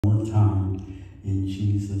In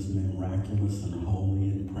Jesus' miraculous and holy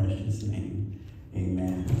and precious name,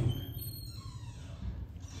 amen.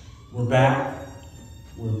 We're back.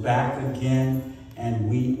 We're back again, and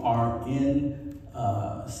we are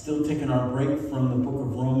still taking our break from the book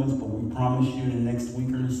of Romans, but we promise you in the next week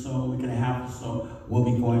and a half or so, we'll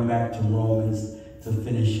be going back to Romans to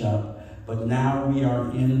finish up. But now we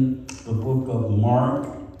are in the book of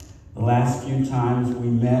Mark. The last few times we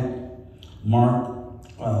met, Mark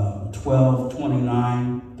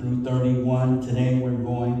 12:29 through 31. Today we're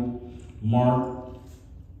going Mark,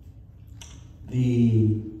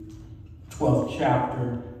 the 12th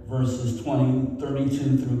chapter, verses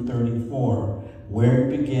 32 through 34, where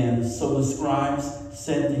it begins. So the scribes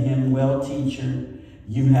said to him, "Well, teacher,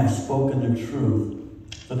 you have spoken the truth.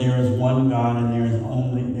 For there is one God, and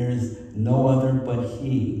there is no other but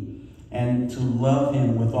He. And to love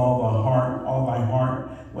Him with all thy heart,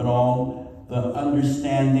 with all the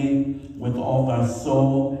understanding, with all thy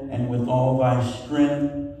soul, and with all thy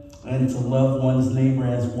strength, and to love one's neighbor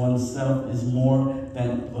as oneself is more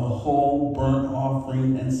than the whole burnt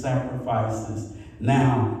offering and sacrifices."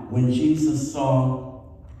 Now, when Jesus saw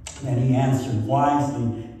that he answered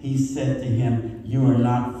wisely, he said to him, "You are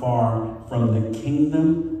not far from the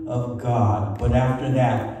kingdom of God." But after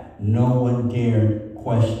that, no one dared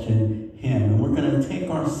question him. And we're going to take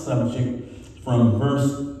our subject from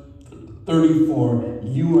verse 34.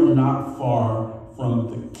 You are not far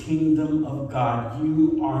from the kingdom of God.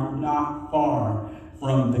 You are not far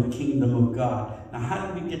from the kingdom of God. Now, how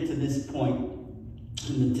did we get to this point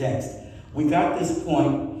in the text? We got this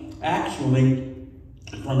point actually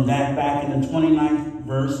from that back in the 29th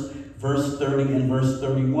verse 30 and verse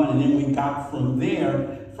 31. And then we got from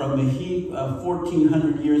there, from the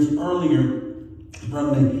 1400 years earlier,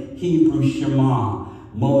 from the Hebrew Shema.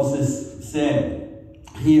 Moses said,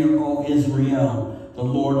 "Hear, O Israel, the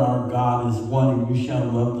Lord our God is one, and you shall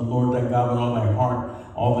love the Lord thy God with all thy heart,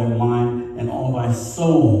 all thy mind, and all thy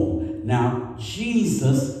soul." Now,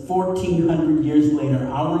 Jesus, 1400 years later,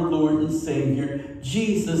 our Lord and Savior,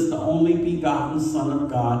 Jesus, the only begotten Son of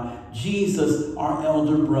God, Jesus, our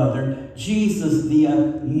elder brother, Jesus, the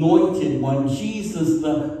anointed one, Jesus,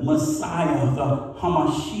 the Messiah, the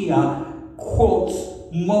Hamashiach, quotes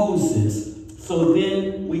Moses. So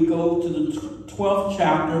then we go to the 12th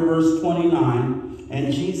chapter, verse 29,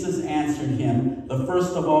 and Jesus answered him. The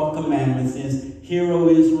first of all commandments is, "Hear, O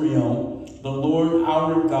Israel, the Lord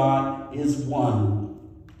our God is one.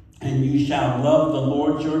 And you shall love the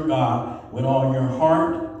Lord your God with all your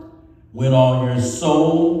heart, with all your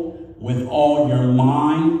soul, with all your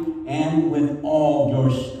mind, and with all your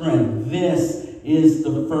strength. This is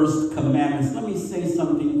the first commandment." Let me say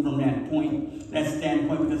something from that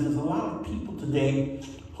standpoint, because there's a lot of people today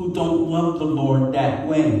who don't love the Lord that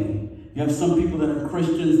way. You have some people that are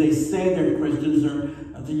Christians, they say they're Christians, or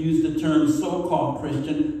to use the term so-called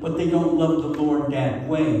Christian, but they don't love the Lord that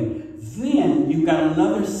way. Then you've got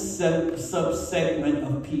another sub-segment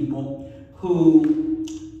of people who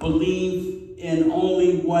believe in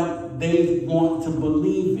only what they want to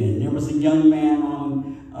believe in. There was a young man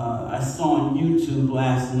I saw on YouTube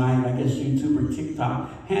last night, I guess YouTube or TikTok,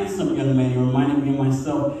 handsome young man. He reminded me of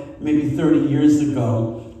myself maybe 30 years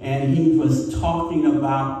ago. And he was talking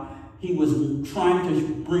about, he was trying to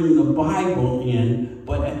bring the Bible in,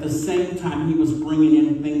 but at the same time, he was bringing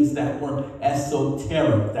in things that were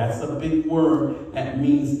esoteric. That's a big word that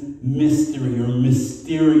means mystery or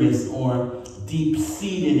mysterious or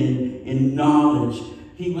deep-seated in knowledge.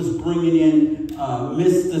 He was bringing in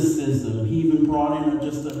mysticism. He even brought in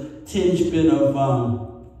just a tinge bit of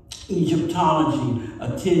Egyptology,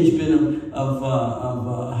 a tinge bit of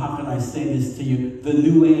how can I say this to you, the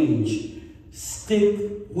New Age.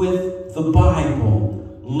 Stick with the Bible.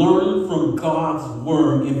 Learn from God's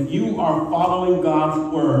word. If you are following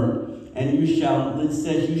God's word, and it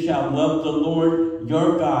says you shall love the Lord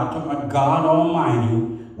your God, talking about God Almighty,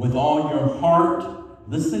 with all your heart,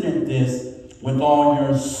 listen at this, with all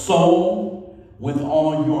your soul, with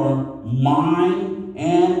all your mind,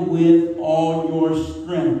 and with all your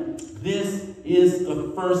strength. This is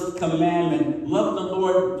the first commandment. Love the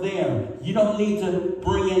Lord there. You don't need to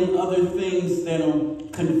bring in other things that will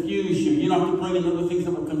confuse you. You don't have to bring in other things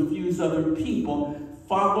that will confuse other people.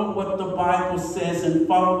 Follow what the Bible says and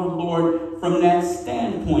follow the Lord from that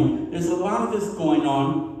standpoint. There's a lot of this going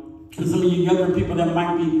on. And some of you younger people that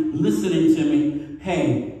might be listening to me,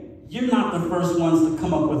 hey, you're not the first ones to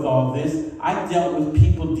come up with all this. I dealt with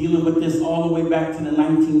people dealing with this all the way back to the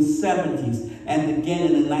 1970s, and again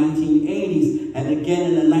in the 1980s, and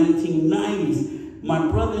again in the 1990s. My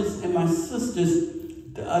brothers and my sisters,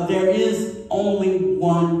 there is only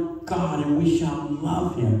one God, and we shall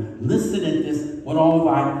love him. Listen at this. with all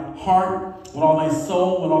thy heart, with all thy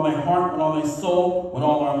soul, with all thy heart, with all thy soul, with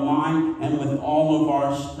all our mind, and with all of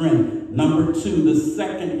our strength. Number 2, the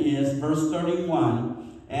second is verse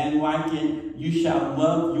 31. And like it, you shall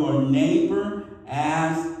love your neighbor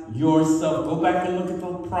as yourself. Go back and look at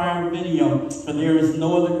the prior video. For there is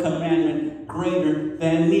no other commandment greater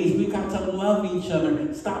than these. We've got to love each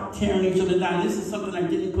other. Stop tearing each other down. This is something I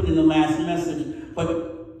didn't put in the last message. But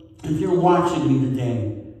if you're watching me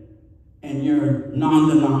today and you're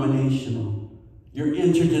non-denominational, you're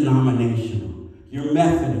interdenominational, you're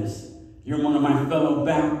Methodist, you're one of my fellow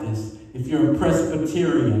Baptists, if you're a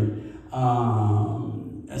Presbyterian,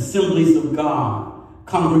 Assemblies of God,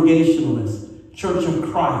 Congregationalist, Church of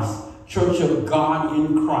Christ, Church of God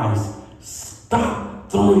in Christ, stop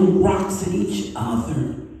throwing rocks at each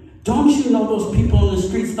other. Don't you know those people in the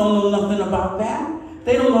streets don't know nothing about that?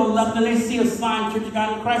 They don't know nothing. They see a sign, Church of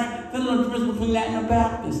God in Christ. They don't know the difference between that and a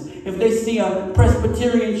Baptist. If they see a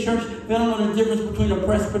Presbyterian church, they don't know the difference between a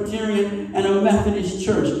Presbyterian and a Methodist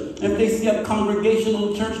church. If they see a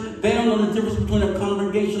congregational church, they don't know the difference between a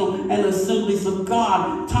congregational and Assemblies of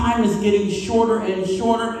God. Time is getting shorter and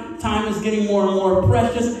shorter. Time is getting more and more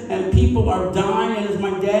precious, and people are dying, and as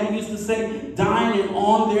my daddy used to say, dying and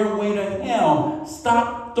on their way to hell.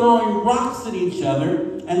 Stop throwing rocks at each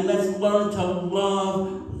other, and let's learn to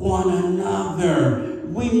love one another.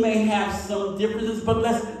 We may have some differences, but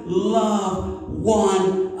let's love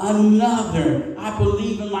one another. I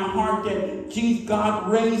believe in my heart that Jesus,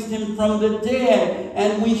 God raised him from the dead,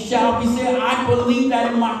 and we shall be saved. I believe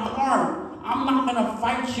that in my heart. I'm not going to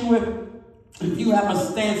fight you if you have a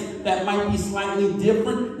stance that might be slightly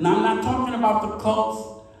different. And I'm not talking about the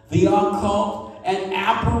cults, the occult, and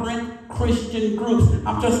aberrant Christian groups.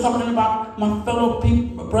 I'm just talking about my fellow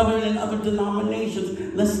people, brethren in other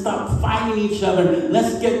denominations. Let's stop fighting each other.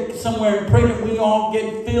 Let's get somewhere and pray that we all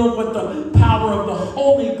get filled with the power of the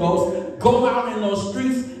Holy Ghost. Go out in those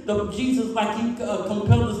streets. Jesus, like he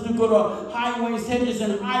compelled us to go to highways, hedges,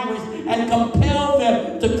 and highways and compel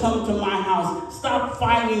them to come to my house. Stop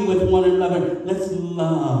fighting with one another. Let's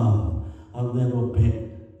love a little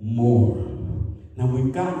bit more. Now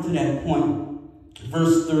we've gotten to that point.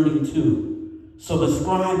 Verse 32. So the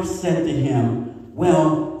scribe said to him,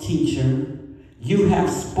 well, teacher, you have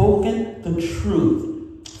spoken the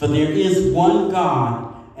truth, for there is one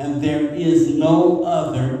God, and there is no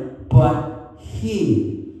other but he.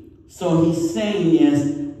 So he's saying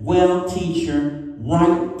is, well, teacher,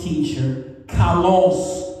 right, teacher,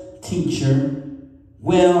 kalos, teacher,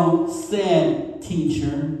 well said,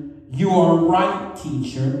 teacher, you are right,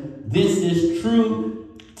 teacher, this is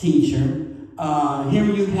true, teacher. Here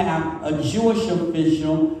you have a Jewish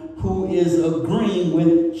official who is agreeing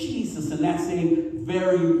with Jesus, and that's a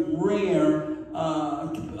very rare,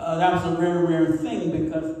 that was a rare thing,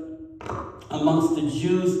 because amongst the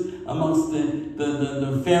Jews, amongst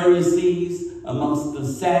the Pharisees, amongst the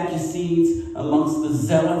Sadducees, amongst the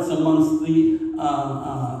Zealots, amongst the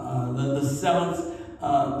Zealots,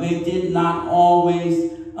 they did not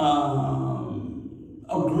always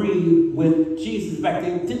agree with Jesus. In fact,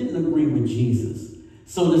 they didn't agree with Jesus.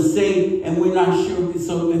 So to say, and we're not sure,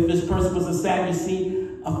 so if this person was a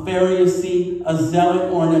Sadducee, a Pharisee, a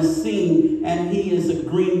Zealot, or an Essene, and he is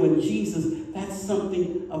agreeing with Jesus, that's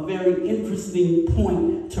something, a very interesting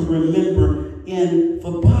point to remember in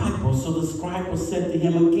the Bible. So the scribe said to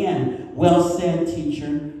him again, well said,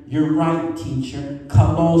 teacher, you're right, teacher.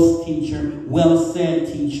 Kalos, teacher, well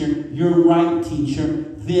said, teacher, you're right, teacher.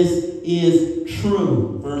 This is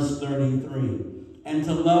true. Verse 33. And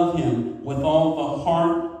to love him with all the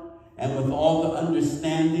heart and with all the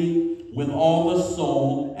understanding, with all the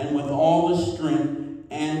soul and with all the strength,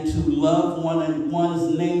 and to love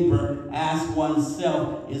one's neighbor as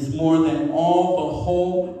oneself is more than all the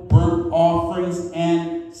whole burnt offerings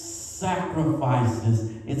and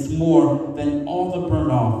sacrifices. It's more than all the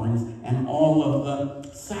burnt offerings and all of the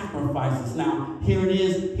sacrifices. Now, here it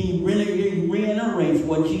is. He really reiterates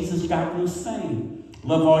what Jesus got through saying.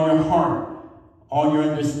 Love all your heart, all your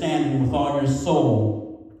understanding, with all your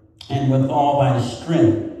soul, and with all thy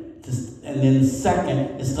strength. And then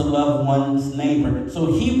second is to love one's neighbor. So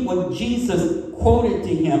when Jesus quoted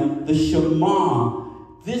to him the Shema,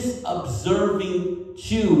 this observing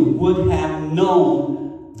Jew would have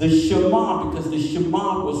known the Shema, because the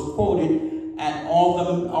Shema was quoted at all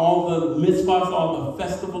the mitzvahs, all the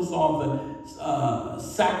festivals, all the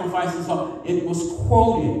sacrifices. It was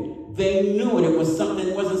quoted. They knew it. It was something.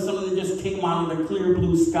 It wasn't something that just came out of the clear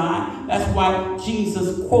blue sky. That's why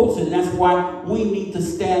Jesus quotes it. And that's why we need to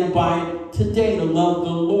stand by it today, to love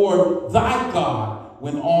the Lord thy God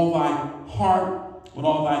with all thy heart, with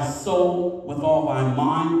all thy soul, with all thy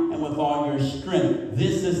mind, and with with all your strength.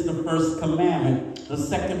 This is the first commandment. The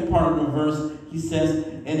second part of the verse, he says,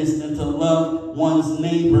 it is to love one's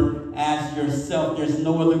neighbor as yourself. There's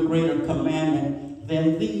no other greater commandment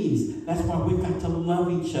than these. That's why we've got to love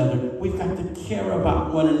each other. We've got to care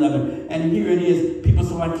about one another. And here it is. People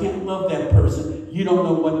say, well, I can't love that person. You don't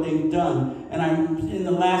know what they've done. And in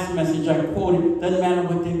the last message I quoted, doesn't matter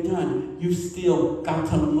what they've done. You still got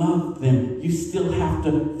to love them. You still have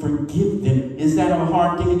to forgive them. Is that a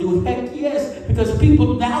hard thing to do? Heck yes. Because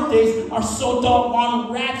people nowadays are so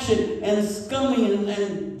doggone ratchet and scummy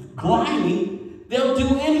and grimy. They'll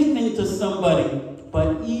do anything to somebody.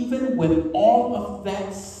 But even with all of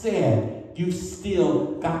that said, you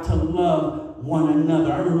still got to love one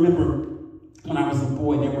another. I remember when I was a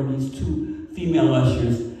boy, there were these two female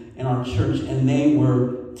ushers in our church, and they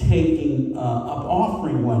were taking up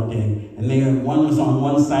offering one day. And one was on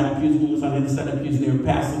one side of the pews, one was on the other side of the pews, and they were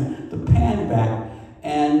passing the pan back.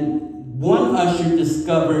 And one usher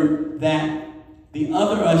discovered that the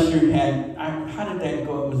other usher had, how did that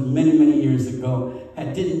go? It was many, many years ago.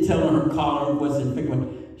 Didn't tell her collar wasn't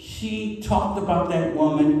fixed. She talked about that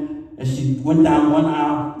woman as she went down one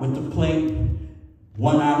aisle with the plate,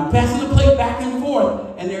 one aisle, passing the plate back and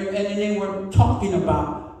forth. And they were talking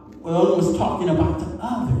about, one was talking about the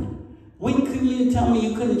other. Couldn't you tell me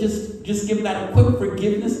you couldn't just give that a quick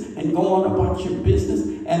forgiveness and go on about your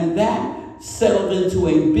business? And that settled into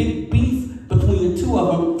a big beef between the two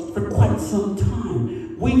of them for quite some time.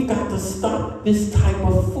 We've got to stop this type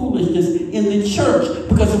of foolishness in the church,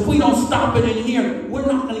 because if we don't stop it in here, we're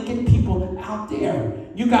not going to get people out there.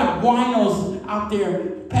 You got winos out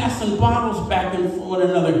there passing bottles back and forth one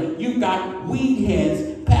another. You got weed heads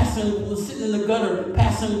sitting in the gutter,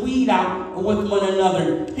 passing weed out with one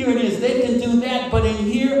another. Here it is. They can do that, but in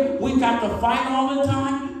here, we've got to fight all the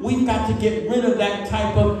time. We've got to get rid of that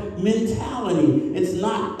type of mentality. It's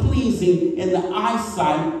not pleasing in the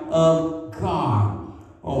eyesight of God.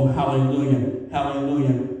 Oh, hallelujah,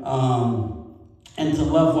 hallelujah. And to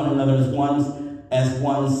love one another as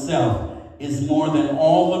oneself is more than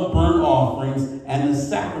all the burnt offerings and the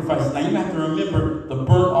sacrifices. Now, you have to remember, the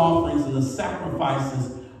burnt offerings and the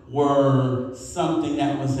sacrifices were something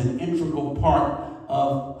that was an integral part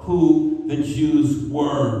of who the Jews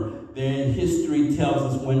were. Their history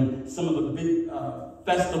tells us when some of the big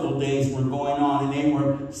festival days were going on and they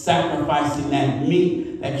were sacrificing that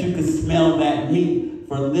meat, that you could smell that meat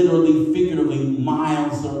for literally, figuratively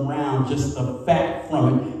miles around, just the fat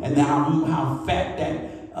from it, and how fat that.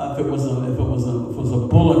 If it was a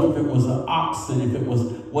bullock, if it was an oxen, if it was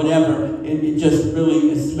whatever, it just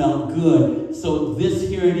really smelled good. So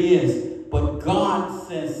here it is. But God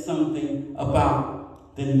says something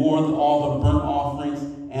about then more than all the burnt offerings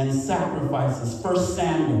and sacrifices. 1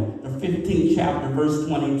 Samuel, the 15th chapter, verse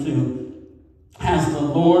 22. Has the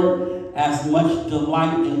Lord as much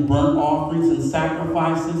delight in burnt offerings and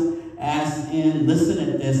sacrifices as in, listen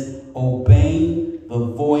at this, obeying the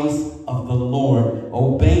voice of the Lord.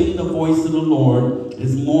 Obeying the voice of the Lord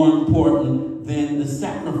is more important than the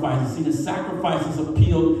sacrifices. See, the sacrifices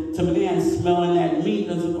appealed to man smelling that meat.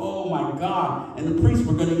 Oh my God. And the priests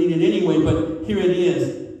were going to eat it anyway, but here it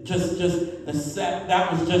is.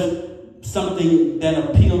 That was just something that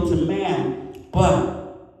appealed to man. But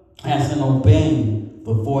as in obeying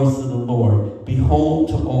the voice of the Lord, behold,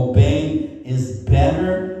 to obey is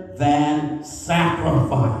better than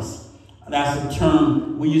sacrifice. That's a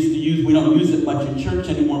term we used to use. We don't use it much in church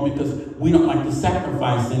anymore because we don't like to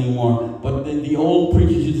sacrifice anymore. But the old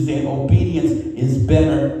preachers used to say obedience is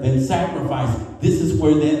better than sacrifice. This is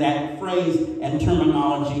where that phrase and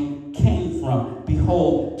terminology came from.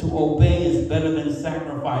 Behold, to obey is better than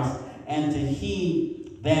sacrifice, and to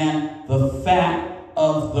heed than the fat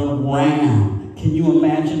of the ram. Can you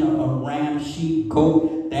imagine a ram, sheep,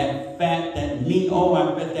 goat? That fat, that meat, oh,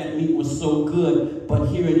 I bet that meat was so good. But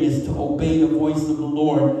here it is, to obey the voice of the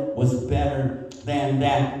Lord was better than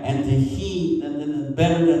that. And to heed,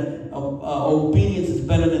 obedience is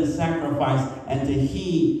better than sacrifice. And to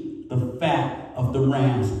heed the fat of the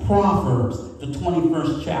rams. Proverbs, the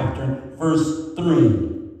 21st chapter, verse 3.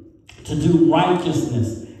 To do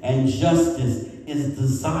righteousness and justice is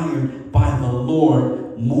desired by the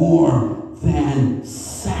Lord more than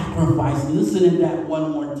sacrifice. Listen to that one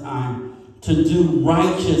more time. To do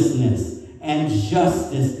righteousness and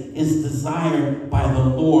justice is desired by the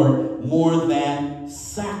Lord more than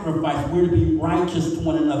sacrifice. We're to be righteous to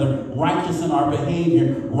one another, righteous in our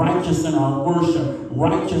behavior, righteous in our worship,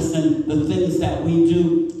 righteous in the things that we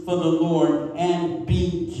do for the Lord, and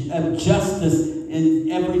be justice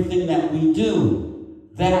in everything that we do.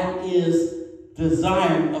 That is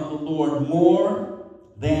desired of the Lord more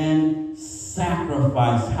than sacrifice.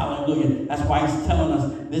 sacrifice. Hallelujah. That's why he's telling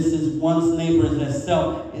us this is one's neighbor as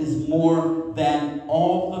self is more than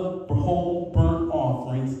all the whole burnt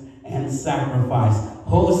offerings and sacrifice.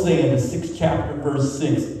 Hosea, the 6th chapter, verse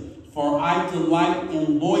 6. For I delight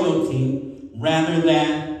in loyalty rather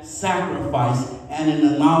than sacrifice, and in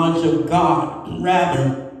the knowledge of God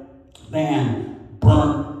rather than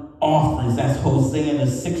burnt offerings. That's Hosea,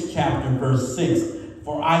 the 6th chapter, verse 6.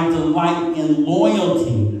 For I delight in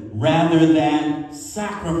loyalty rather than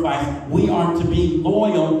sacrifice. We are to be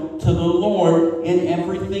loyal to the Lord in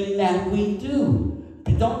everything that we do.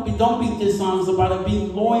 Don't be dishonest about it. Be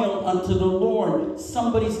loyal unto the Lord.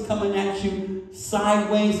 Somebody's coming at you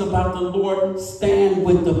sideways about the Lord. Stand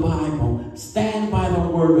with the Bible. Stand by the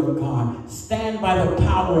Word of God. Stand by the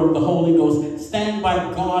power of the Holy Ghost. Stand by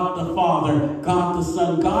God the Father, God the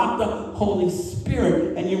Son, God the Holy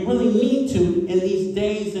Spirit. And you really need to in these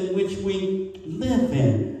days in which we live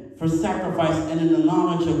in, for sacrifice and in the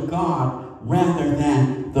knowledge of God rather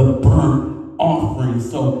than the burnt offering.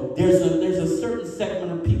 So there's a certain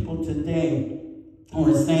segment of people today who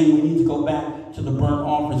are saying we need to go back to the burnt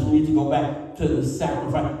offerings. We need to go back to the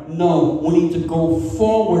sacrifice. No, we need to go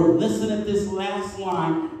forward. Listen to this last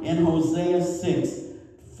line in Hosea 6.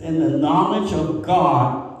 In the knowledge of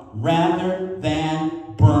God rather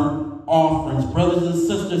than burnt offerings. Brothers and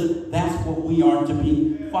sisters, that's what we are to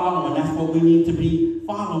be following. That's what we need to be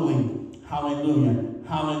following. Hallelujah.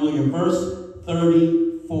 Hallelujah. Verse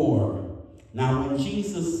 34. Now when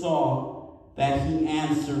Jesus saw that he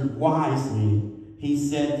answered wisely, he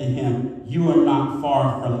said to him, you are not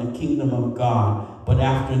far from the kingdom of God. But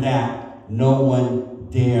after that, no one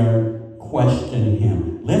dared question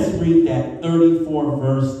him. Let's read that 34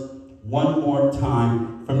 verse one more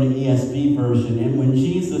time from the ESV version. And when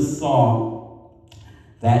Jesus saw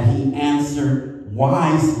that he answered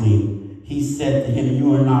wisely, he said to him,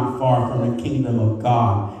 you are not far from the kingdom of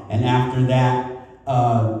God. And after that,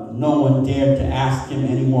 no one dared to ask him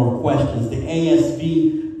any more questions. The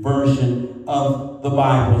ASV version of the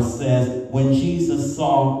Bible says, when Jesus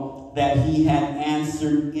saw that he had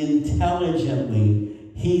answered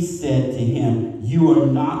intelligently, he said to him, you are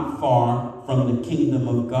not far from the kingdom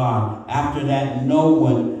of God. After that, no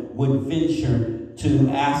one would venture to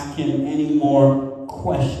ask him any more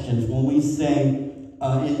questions. When we say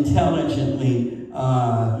intelligently,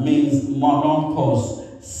 means mononkos,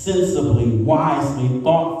 sensibly, wisely,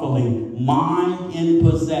 thoughtfully, mind in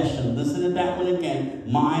possession. Listen to that one again.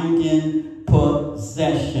 Mind in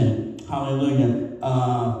possession.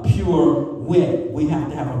 Hallelujah. Pure wit. We have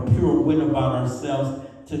to have a pure wit about ourselves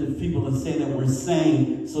to people to say that we're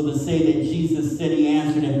sane. So to say that Jesus said he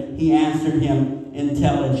answered him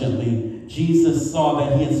intelligently. Jesus saw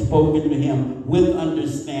that he had spoken to him with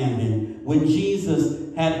understanding. When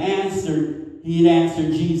Jesus had answered, he had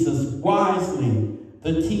answered Jesus wisely.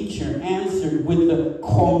 The teacher answered with the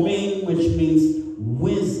komin, which means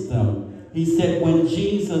wisdom. He said, when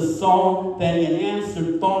Jesus saw that he had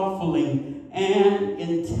answered thoughtfully and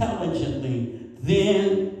intelligently,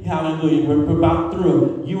 then, hallelujah, we're about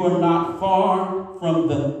through. You are not far from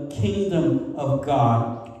the kingdom of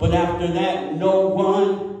God. But after that, no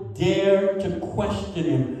one dared to question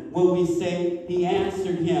him. When we say he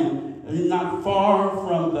answered him, not far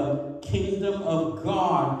from the kingdom of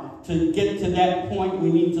God. To get to that point,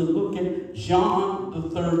 we need to look at John, the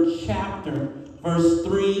 3rd chapter, verse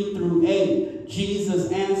 3 through 8.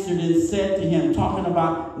 Jesus answered and said to him, talking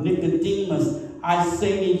about Nicodemus, I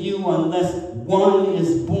say to you, unless one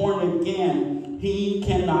is born again, he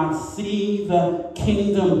cannot see the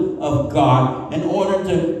kingdom of God. In order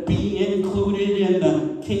to be included in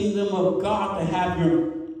the kingdom of God, to have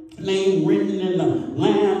your name written in the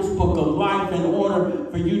Lamb's book of life, in order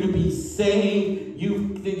for you to be saved,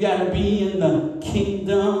 you've got to be in the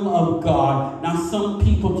kingdom of God. Now, some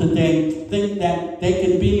people today think that they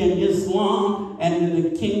can be in Islam and in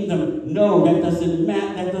the kingdom. No, that doesn't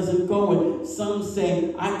matter. That doesn't go with. Some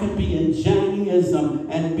say, I can be in Jainism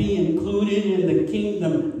and be included in the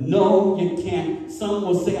kingdom. No, you can't. Some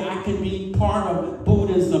will say, I can be part of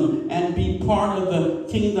Buddhism and be part of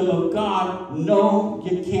the kingdom of God. No,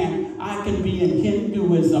 you can't. I can be in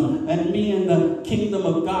Hinduism and be in the kingdom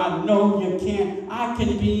of God. No, you can't. I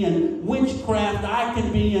can be in witchcraft. I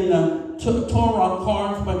can be in the Torah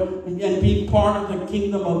cards, and be part of the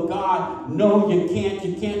kingdom of God. No, you can't.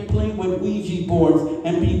 You can't play with Ouija boards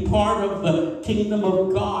and be part of the kingdom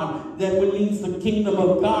of God. That means the kingdom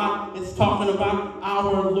of God. It's talking about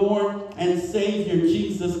our Lord and Savior,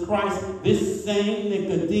 Jesus Christ. This same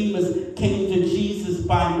Nicodemus came to Jesus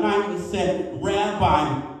by night and said,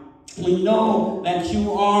 Rabbi, We know that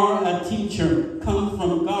you are a teacher, come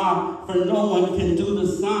from God, for no one can do the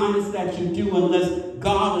signs that you do unless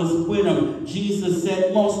God is with him. Jesus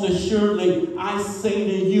said, most assuredly, I say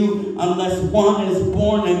to you, unless one is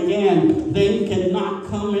born again, they cannot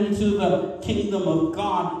come into the kingdom of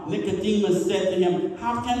God. Nicodemus said to him,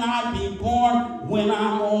 how can I be born when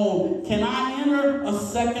I'm old? Can I enter a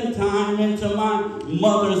second time into my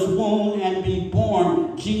mother's womb and be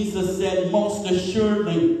born? Jesus said, most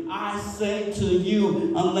assuredly, I say to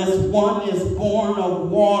you, unless one is born of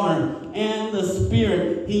water and the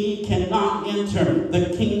Spirit, he cannot enter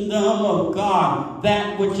the kingdom of God.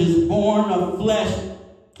 That which is born of flesh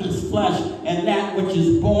is flesh, and that which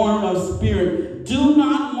is born of spirit. Do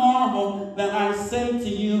not marvel that I say to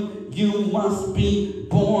you, you must be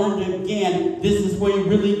born again. This is where he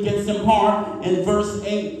really gets him hard. In verse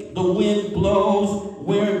 8, the wind blows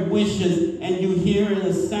where it wishes, and you hear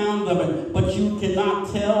the sound of it, but you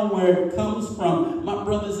cannot tell where it comes from. My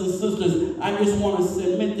brothers and sisters, I just want to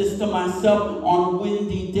submit this to myself. On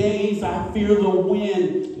windy days, I fear the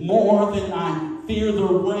wind more than I fear the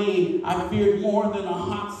rain. I fear more than a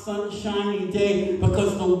hot, sunshiny day,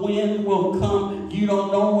 because the wind will come. You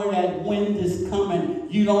don't know where that wind is coming.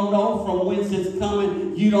 You don't know from whence it's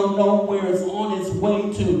coming. You don't know where it's on its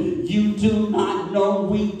way to. You do not know.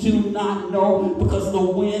 We do not know, because the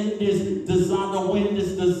wind is designed. The wind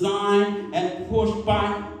is designed and pushed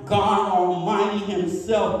by God Almighty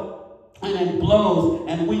Himself. And it blows,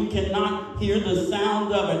 and we cannot hear the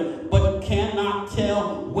sound of it, but cannot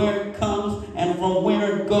tell where it comes and from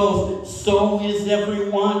where it goes. So is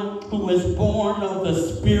everyone who is born of the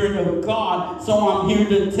Spirit of God. So I'm here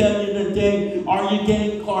to tell you today, are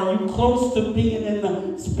you close to being in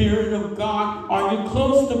the Spirit of God? Are you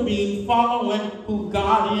close to being following who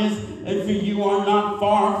God is? If you are not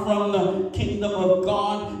far from the kingdom of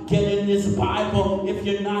God, get in this Bible. If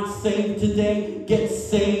you're not saved today, get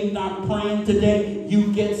saved. I'm praying today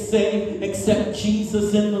you get saved. Accept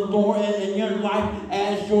Jesus in the Lord and in your life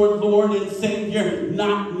as your Lord and Savior,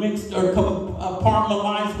 not mixed or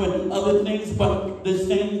compartmentalized with other things, but the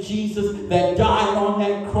same Jesus that died on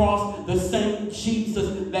that cross, the same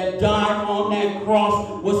Jesus that died on that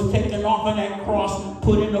cross, was taken off of that cross,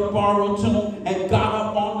 put in a borrowed tomb, and got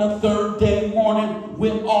up on the third day morning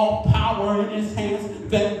with all power in His hands.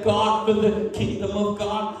 Thank God for the kingdom of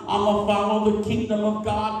God. I'm going to follow the kingdom of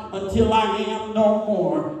God until I am no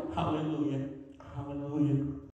more. Hallelujah. Hallelujah.